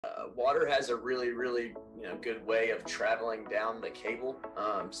Water has a really good way of traveling down the cable.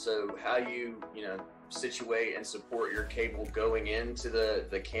 So how you situate and support your cable going into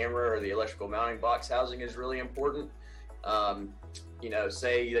the camera or the electrical mounting box housing is really important.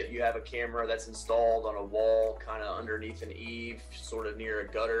 Say that you have a camera that's installed on a wall kind of underneath an eave, sort of near a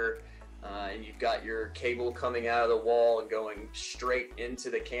gutter, and you've got your cable coming out of the wall and going straight into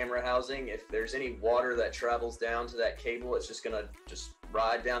the camera housing. If there's any water that travels down to that cable, it's just going to just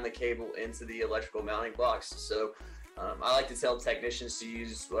ride down the cable into the electrical mounting box. So I like to tell technicians to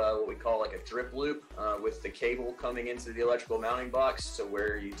use what we call like a drip loop with the cable coming into the electrical mounting box. So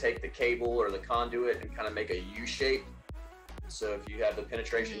where you take the cable or the conduit and kind of make a U shape. So if you have the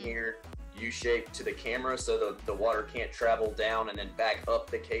penetration here, U-shape to the camera, so the water can't travel down and then back up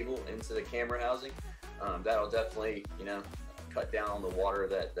the cable into the camera housing. That'll definitely, cut down on the water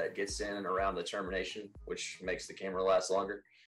that gets in and around the termination, which makes the camera last longer.